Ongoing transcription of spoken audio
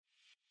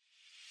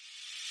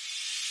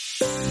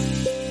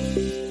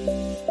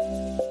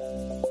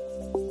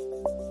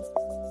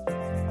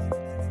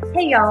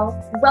Hey y'all,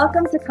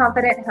 welcome to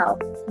Confident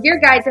Health, your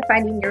guide to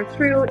finding your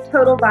true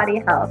total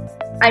body health.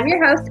 I'm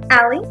your host,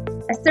 Allie,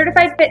 a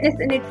certified fitness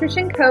and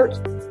nutrition coach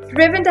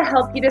driven to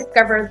help you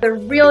discover the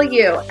real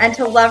you and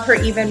to love her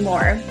even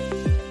more.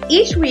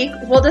 Each week,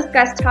 we'll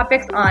discuss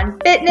topics on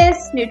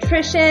fitness,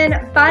 nutrition,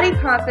 body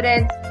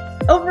confidence,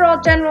 overall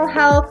general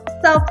health,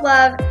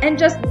 self-love, and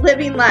just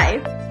living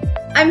life.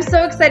 I'm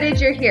so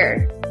excited you're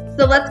here.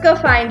 So let's go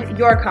find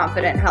your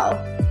confident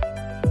health.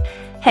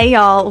 Hey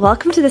y'all,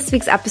 welcome to this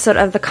week's episode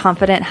of the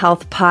Confident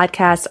Health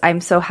Podcast. I'm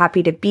so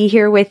happy to be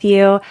here with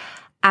you.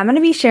 I'm going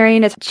to be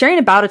sharing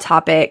about a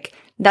topic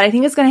that I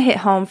think is going to hit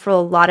home for a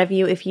lot of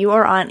you if you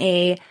are on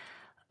a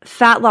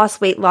fat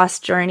loss, weight loss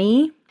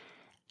journey.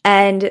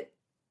 And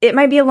it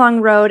might be a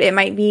long road, it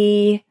might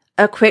be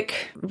a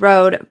quick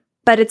road,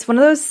 but it's one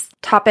of those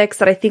topics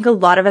that I think a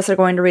lot of us are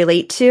going to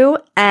relate to,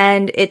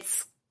 and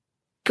it's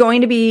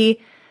going to be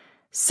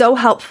so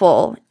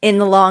helpful in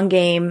the long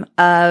game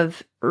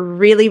of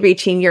really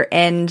reaching your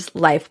end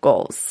life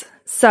goals.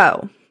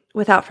 So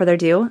without further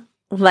ado,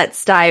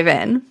 let's dive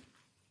in.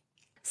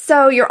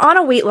 So you're on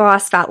a weight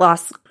loss, fat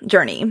loss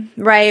journey,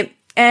 right?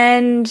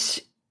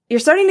 And you're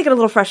starting to get a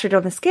little frustrated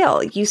on the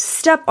scale. You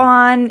step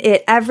on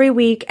it every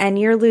week and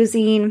you're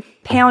losing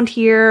pound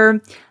here,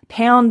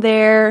 pound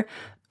there.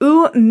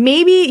 Ooh,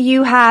 maybe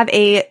you have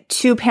a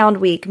 2-pound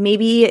week.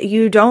 Maybe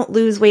you don't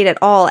lose weight at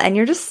all and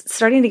you're just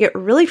starting to get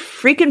really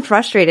freaking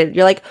frustrated.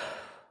 You're like,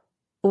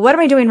 what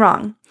am I doing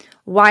wrong?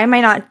 Why am I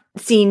not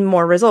seeing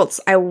more results?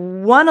 I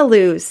want to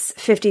lose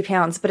 50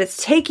 pounds, but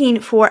it's taking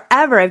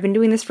forever. I've been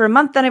doing this for a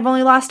month and I've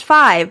only lost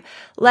 5.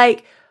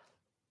 Like,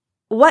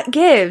 what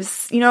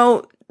gives? You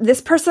know,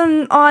 this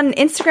person on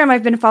Instagram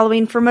I've been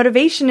following for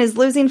motivation is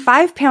losing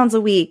 5 pounds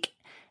a week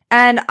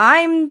and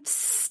I'm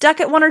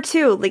stuck at 1 or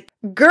 2. Like,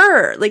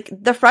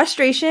 the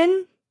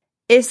frustration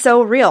is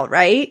so real,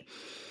 right?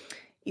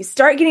 You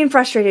start getting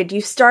frustrated.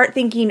 You start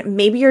thinking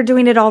maybe you're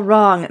doing it all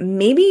wrong.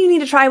 Maybe you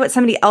need to try what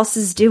somebody else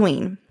is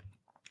doing.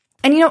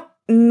 And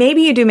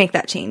maybe you do make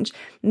that change.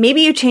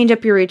 Maybe you change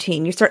up your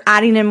routine. You start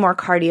adding in more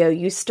cardio.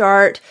 You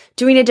start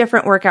doing a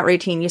different workout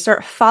routine. You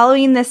start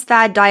following this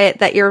fad diet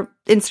that your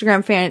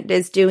Instagram fan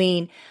is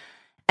doing.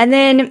 And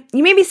then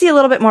you maybe see a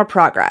little bit more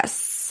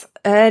progress.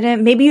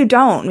 And maybe you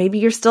don't. Maybe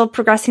you're still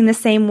progressing the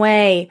same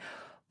way.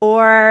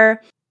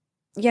 Or,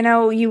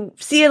 you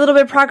see a little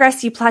bit of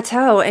progress, you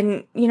plateau,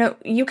 and,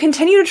 you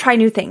continue to try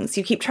new things.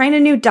 You keep trying a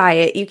new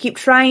diet. You keep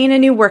trying a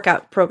new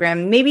workout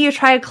program. Maybe you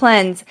try a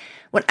cleanse.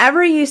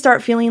 Whenever you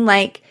start feeling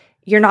like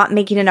you're not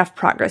making enough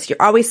progress, you're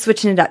always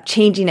switching it up,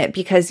 changing it,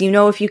 because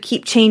if you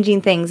keep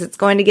changing things, it's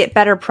going to get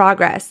better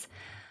progress.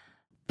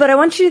 But I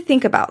want you to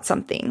think about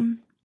something.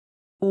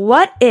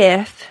 What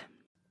if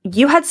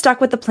you had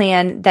stuck with the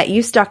plan that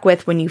you stuck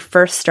with when you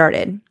first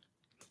started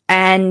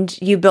and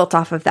you built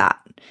off of that?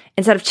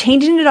 Instead of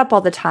changing it up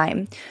all the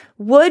time,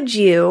 would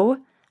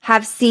you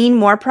have seen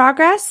more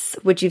progress?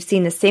 Would you have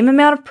seen the same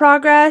amount of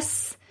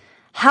progress?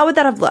 How would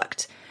that have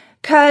looked?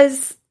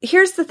 Because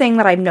here's the thing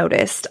that I've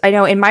noticed. I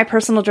know in my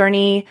personal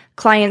journey,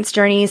 clients'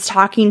 journeys,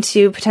 talking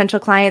to potential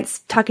clients,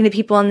 talking to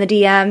people in the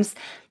DMs,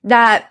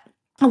 that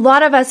a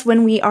lot of us,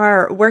 when we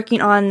are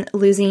working on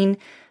losing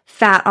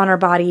fat on our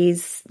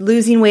bodies,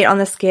 losing weight on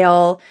the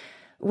scale,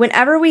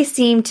 whenever we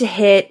seem to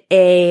hit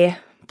a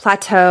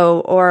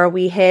plateau or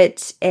we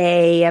hit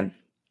a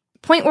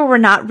point where we're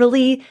not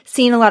really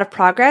seeing a lot of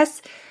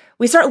progress,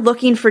 we start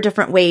looking for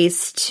different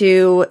ways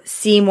to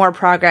see more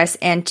progress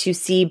and to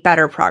see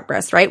better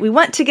progress, right? We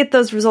want to get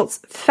those results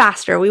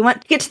faster. We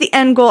want to get to the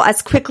end goal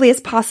as quickly as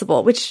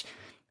possible, which,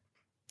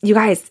 you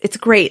guys, it's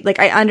great. Like,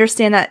 I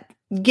understand that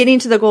getting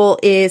to the goal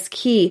is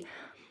key.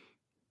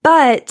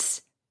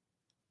 But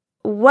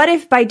what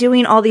if by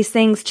doing all these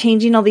things,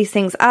 changing all these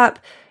things up,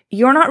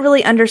 you're not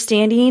really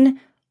understanding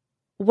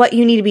what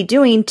you need to be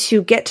doing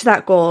to get to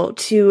that goal,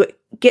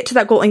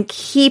 and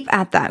keep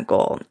at that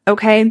goal,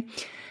 okay?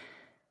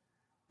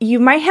 You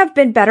might have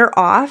been better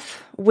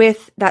off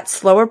with that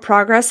slower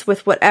progress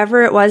with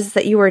whatever it was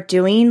that you were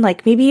doing.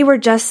 Like, maybe you were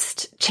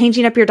just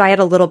changing up your diet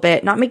a little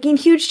bit, not making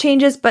huge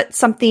changes, but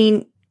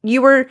something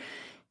you were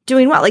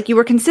doing well. Like, you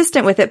were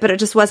consistent with it, but it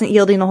just wasn't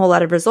yielding a whole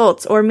lot of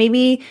results. Or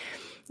maybe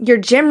your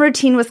gym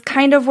routine was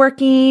kind of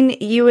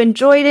working, you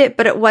enjoyed it,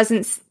 but it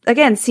wasn't,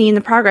 again, seeing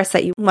the progress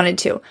that you wanted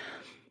to.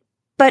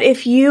 But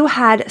if you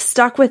had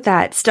stuck with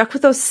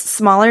those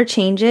smaller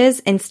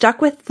changes and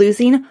stuck with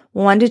losing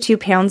 1 to 2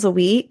 pounds a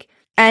week,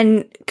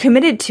 and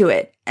committed to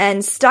it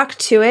and stuck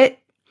to it,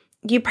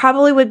 you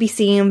probably would be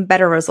seeing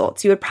better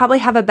results. You would probably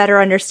have a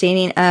better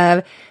understanding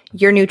of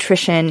your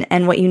nutrition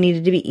and what you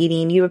needed to be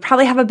eating. You would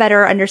probably have a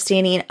better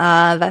understanding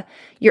of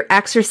your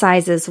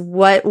exercises,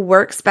 what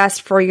works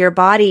best for your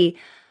body.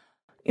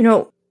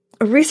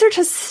 Research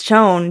has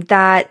shown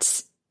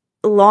that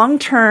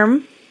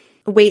long-term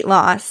weight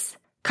loss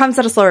comes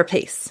at a slower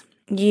pace.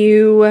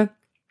 You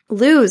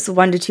lose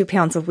 1 to 2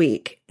 pounds a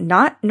week,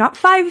 not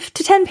 5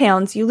 to 10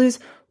 pounds. You lose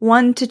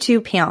 1 to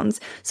 2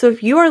 pounds. So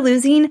if you are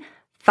losing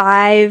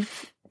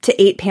 5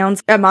 to 8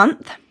 pounds a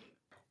month,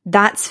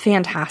 that's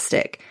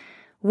fantastic.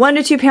 1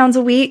 to 2 pounds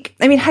a week.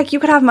 I mean, heck, you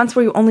could have months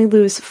where you only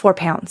lose 4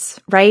 pounds,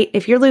 right?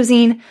 If you're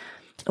losing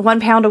 1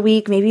 pound a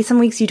week, maybe some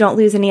weeks you don't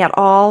lose any at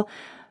all,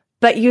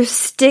 but you're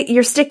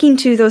sticking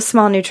to those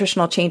small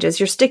nutritional changes.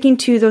 You're sticking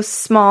to those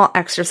small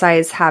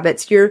exercise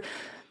habits. You're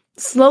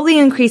slowly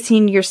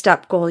increasing your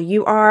step goal.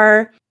 You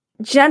are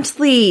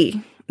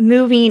gently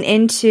moving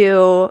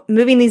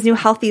these new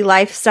healthy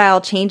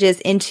lifestyle changes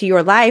into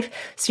your life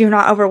so you're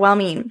not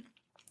overwhelming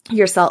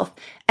yourself.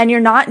 And you're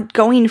not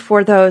going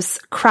for those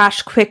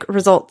crash quick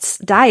results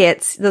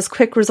diets, those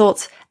quick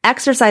results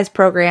exercise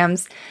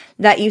programs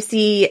that you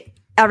see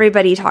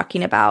everybody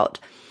talking about.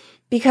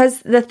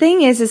 Because the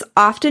thing is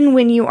often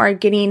when you are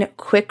getting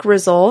quick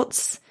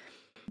results,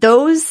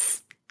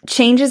 those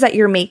changes that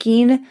you're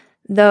making,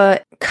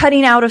 the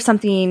cutting out of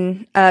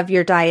something of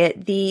your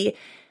diet, the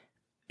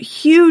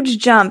huge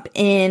jump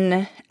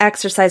in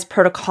exercise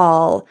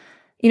protocol,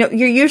 you're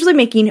usually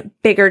making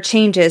bigger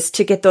changes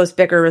to get those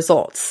bigger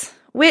results,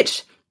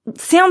 which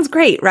sounds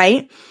great,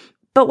 right?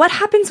 But what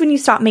happens when you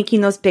stop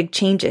making those big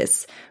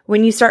changes?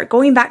 When you start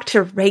going back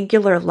to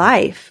regular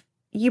life,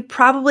 you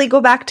probably go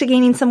back to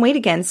gaining some weight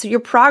again. So your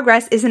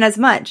progress isn't as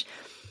much.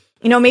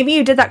 Maybe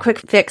you did that quick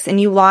fix and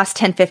you lost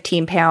 10,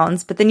 15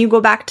 pounds, but then you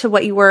go back to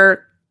what you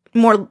were,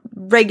 more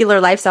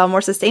regular lifestyle,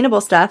 more sustainable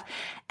stuff,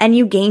 and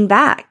you gain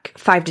back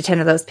 5 to 10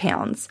 of those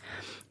pounds.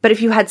 But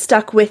if you had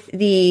stuck with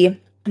the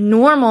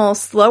normal,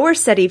 slower,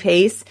 steady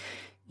pace,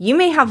 you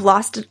may have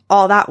lost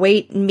all that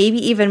weight, maybe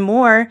even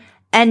more,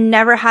 and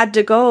never had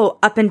to go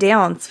up and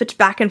down, switch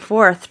back and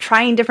forth,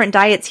 trying different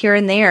diets here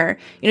and there.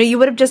 You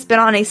would have just been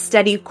on a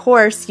steady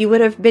course. You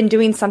would have been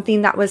doing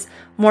something that was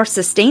more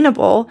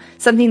sustainable,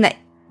 something that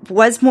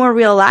was more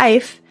real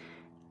life,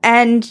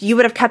 and you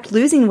would have kept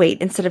losing weight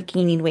instead of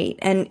gaining weight.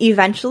 And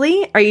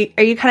eventually, are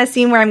you kind of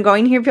seeing where I'm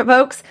going here,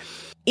 folks?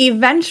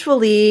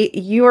 Eventually,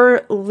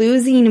 you're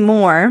losing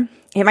more.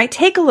 It might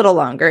take a little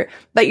longer,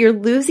 but you're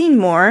losing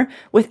more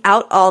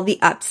without all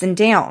the ups and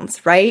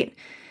downs, right?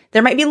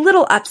 There might be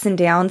little ups and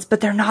downs, but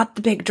they're not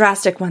the big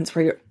drastic ones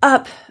where you're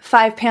up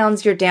 5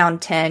 pounds, you're down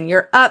 10,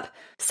 you're up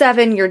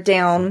 7, you're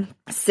down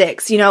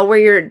 6, where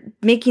you're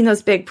making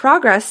those big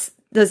progress,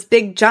 those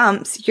big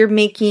jumps, you're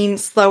making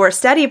slower,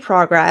 steady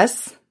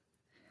progress.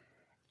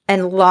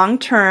 And long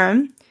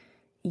term,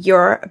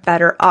 you're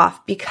better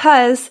off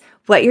because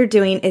what you're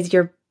doing is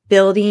you're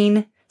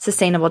building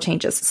sustainable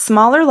changes.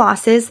 Smaller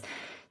losses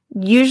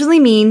usually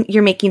mean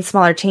you're making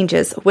smaller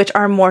changes, which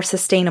are more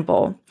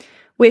sustainable,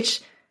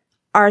 which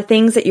are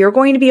things that you're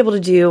going to be able to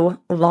do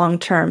long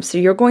term. So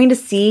you're going to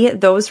see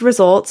those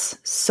results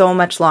so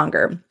much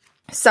longer.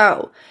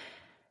 So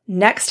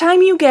next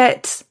time you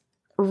get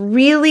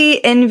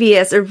really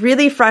envious or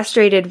really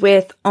frustrated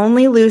with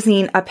only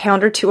losing a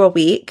pound or 2 a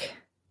week,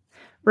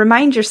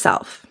 remind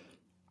yourself,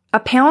 a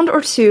pound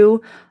or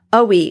 2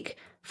 a week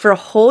for a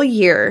whole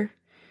year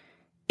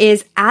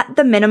is at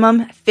the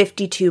minimum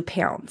 52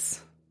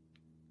 pounds,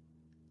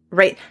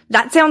 right?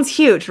 That sounds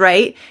huge,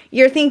 right?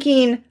 You're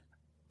thinking,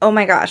 oh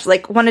my gosh,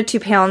 like 1 to 2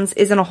 pounds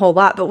isn't a whole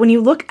lot. But when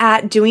you look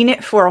at doing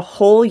it for a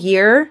whole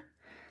year,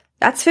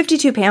 that's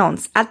 52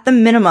 pounds at the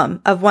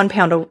minimum of 1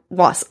 pound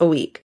loss a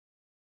week.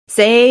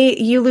 Say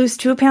you lose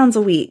 2 pounds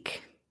a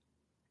week.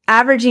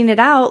 Averaging it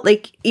out,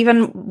 like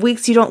even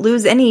weeks you don't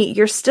lose any,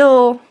 you're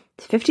still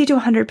 50 to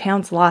 100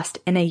 pounds lost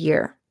in a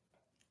year.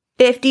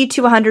 50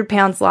 to 100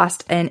 pounds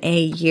lost in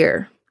a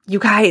year. You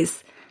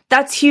guys,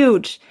 that's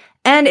huge.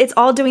 And it's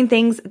all doing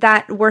things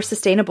that were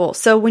sustainable.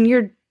 So when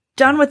you're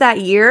done with that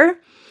year,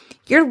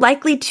 you're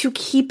likely to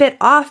keep it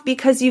off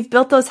because you've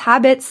built those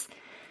habits.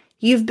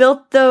 You've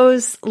built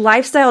those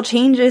lifestyle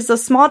changes,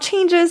 those small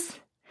changes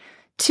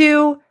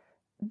to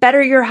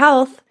better your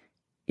health.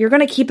 You're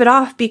going to keep it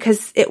off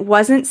because it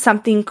wasn't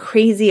something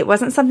crazy. It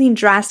wasn't something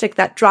drastic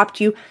that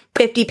dropped you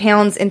 50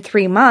 pounds in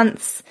 3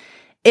 months.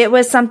 It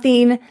was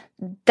something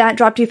that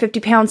dropped you 50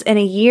 pounds in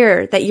a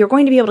year that you're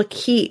going to be able to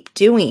keep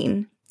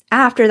doing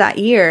after that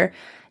year.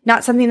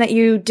 Not something that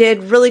you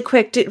did really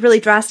quick, did really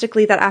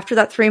drastically, that after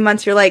that 3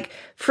 months, you're like,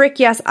 frick,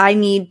 yes, I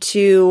need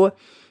to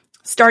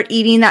start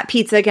eating that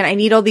pizza again. I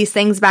need all these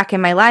things back in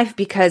my life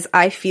because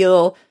I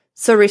feel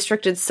so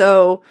restricted,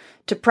 so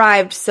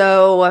deprived,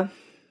 so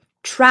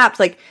trapped.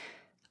 Like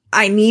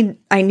I need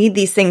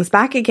these things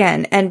back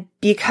again. And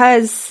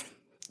because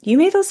you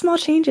made those small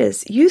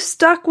changes, you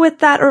stuck with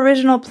that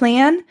original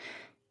plan,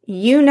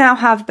 you now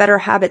have better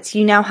habits.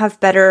 You now have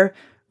better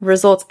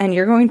results, and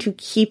you're going to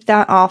keep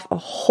that off a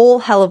whole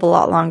hell of a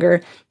lot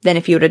longer than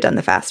if you would have done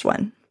the fast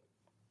one.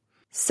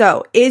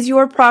 So is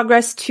your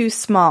progress too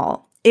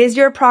small? Is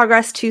your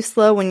progress too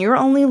slow when you're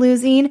only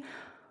losing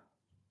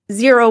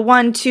 0,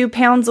 1, 2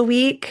 pounds a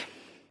week?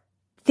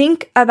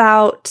 Think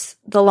about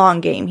the long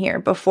game here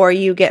before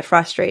you get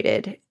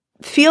frustrated.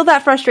 Feel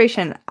that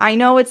frustration. I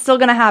know it's still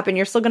going to happen.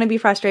 You're still going to be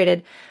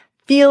frustrated.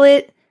 Feel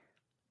it,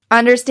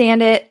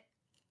 understand it,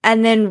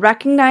 and then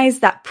recognize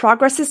that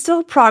progress is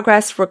still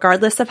progress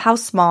regardless of how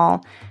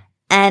small,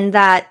 and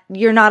that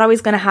you're not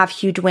always going to have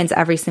huge wins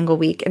every single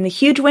week. And the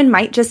huge win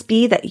might just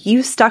be that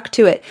you stuck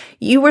to it.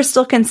 You were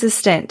still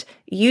consistent.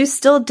 You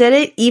still did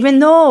it even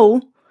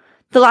though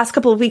the last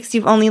couple of weeks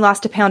you've only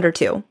lost a pound or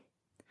two.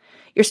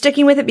 You're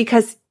sticking with it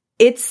because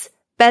it's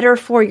better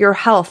for your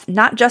health,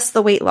 not just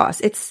the weight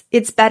loss.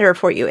 It's better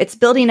for you. It's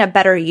building a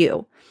better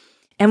you.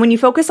 And when you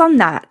focus on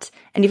that,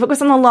 and you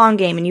focus on the long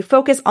game, and you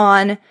focus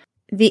on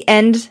the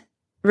end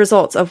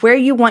results of where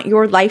you want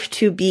your life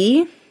to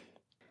be,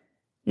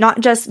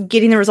 not just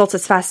getting the results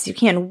as fast as you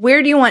can.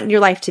 Where do you want your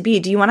life to be?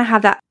 Do you want to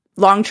have that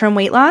long-term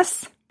weight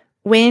loss?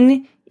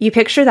 When you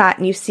picture that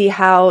and you see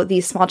how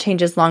these small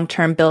changes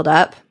long-term build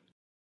up,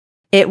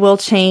 it will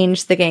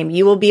change the game.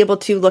 You will be able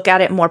to look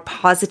at it more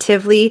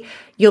positively.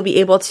 You'll be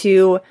able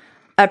to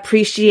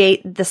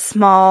appreciate the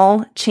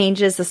small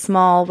changes, the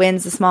small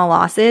wins, the small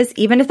losses,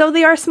 even if though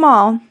they are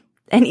small.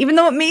 And even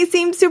though it may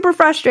seem super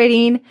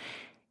frustrating,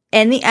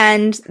 in the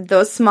end,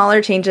 those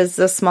smaller changes,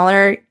 those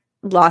smaller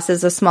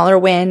losses, those smaller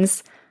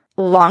wins,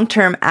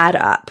 long-term add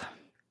up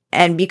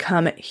and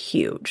become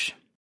huge.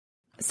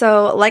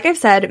 So like I've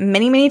said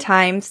many, many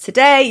times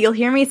today, you'll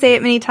hear me say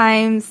it many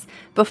times.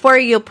 Before,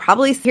 you'll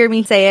probably hear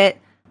me say it.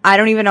 I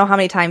don't even know how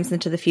many times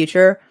into the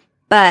future,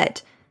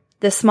 but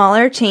the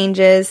smaller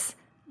changes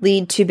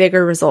lead to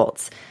bigger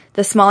results.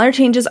 The smaller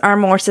changes are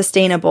more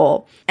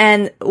sustainable.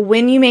 And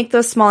when you make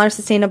those smaller,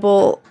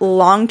 sustainable,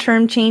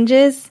 long-term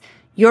changes,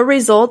 your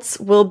results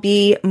will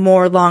be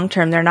more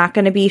long-term. They're not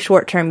going to be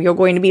short-term. You're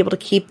going to be able to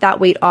keep that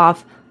weight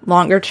off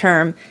longer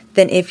term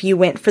than if you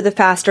went for the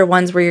faster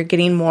ones where you're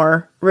getting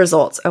more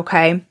results,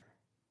 okay?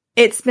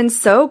 It's been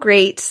so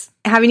great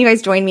having you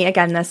guys join me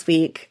again this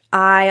week.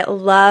 I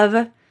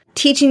love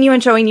teaching you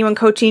and showing you and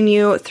coaching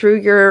you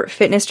through your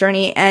fitness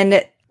journey.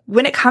 And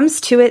when it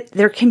comes to it,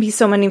 there can be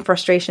so many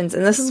frustrations.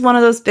 And this is one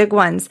of those big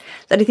ones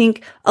that I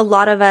think a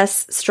lot of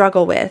us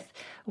struggle with,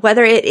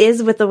 whether it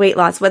is with the weight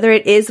loss, whether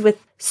it is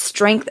with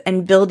strength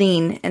and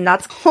building. And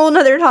that's a whole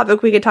nother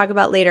topic we could talk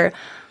about later.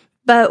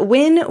 But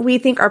when we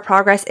think our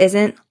progress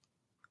isn't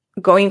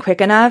going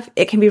quick enough,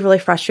 it can be really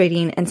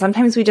frustrating. And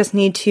sometimes we just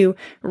need to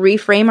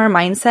reframe our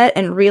mindset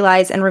and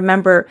realize and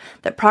remember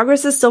that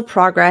progress is still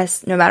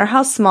progress, no matter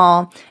how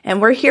small.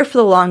 And we're here for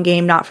the long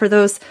game, not for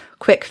those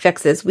quick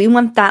fixes. We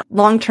want that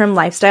long-term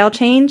lifestyle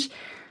change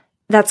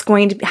that's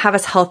going to have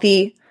us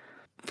healthy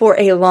for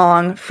a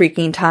long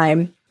freaking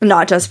time,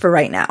 not just for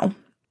right now.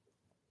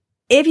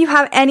 If you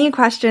have any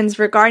questions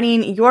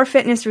regarding your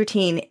fitness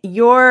routine,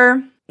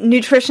 your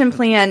nutrition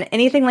plan,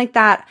 anything like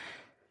that,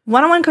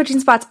 one-on-one coaching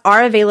spots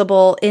are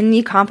available in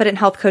the Confident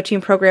Health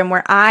Coaching Program,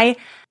 where I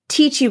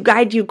teach you,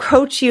 guide you,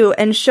 coach you,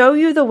 and show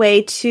you the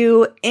way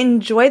to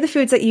enjoy the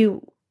foods that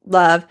you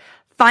love,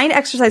 find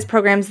exercise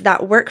programs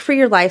that work for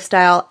your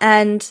lifestyle,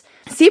 and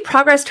see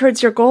progress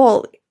towards your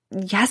goal.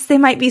 Yes, they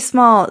might be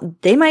small,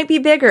 they might be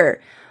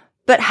bigger,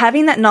 but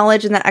having that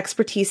knowledge and that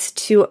expertise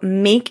to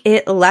make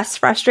it less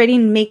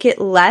frustrating, make it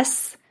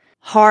less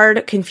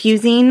hard,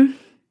 confusing,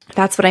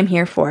 that's what I'm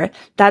here for.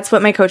 That's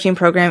what my coaching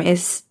program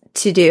is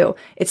to do.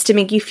 It's to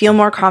make you feel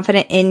more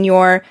confident in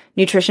your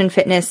nutrition,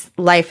 fitness,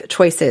 life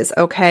choices,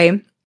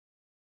 okay?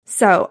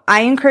 So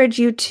I encourage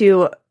you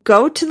to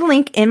go to the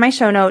link in my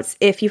show notes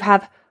if you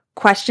have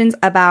questions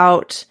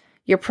about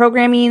your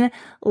programming.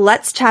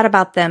 Let's chat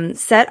about them.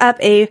 Set up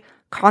a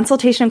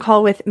consultation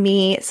call with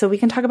me so we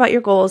can talk about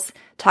your goals,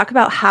 talk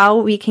about how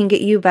we can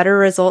get you better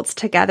results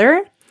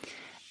together,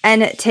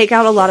 and take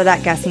out a lot of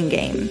that guessing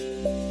game.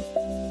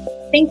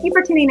 Thank you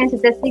for tuning into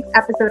this week's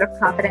episode of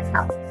Confident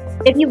Health.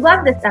 If you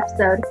love this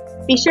episode,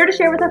 be sure to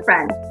share with a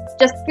friend.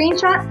 Just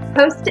screenshot,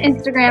 post to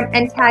Instagram,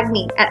 and tag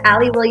me at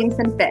Allie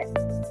Williamson Fit.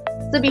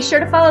 So be sure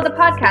to follow the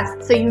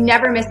podcast so you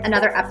never miss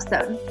another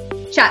episode.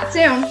 Chat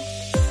soon.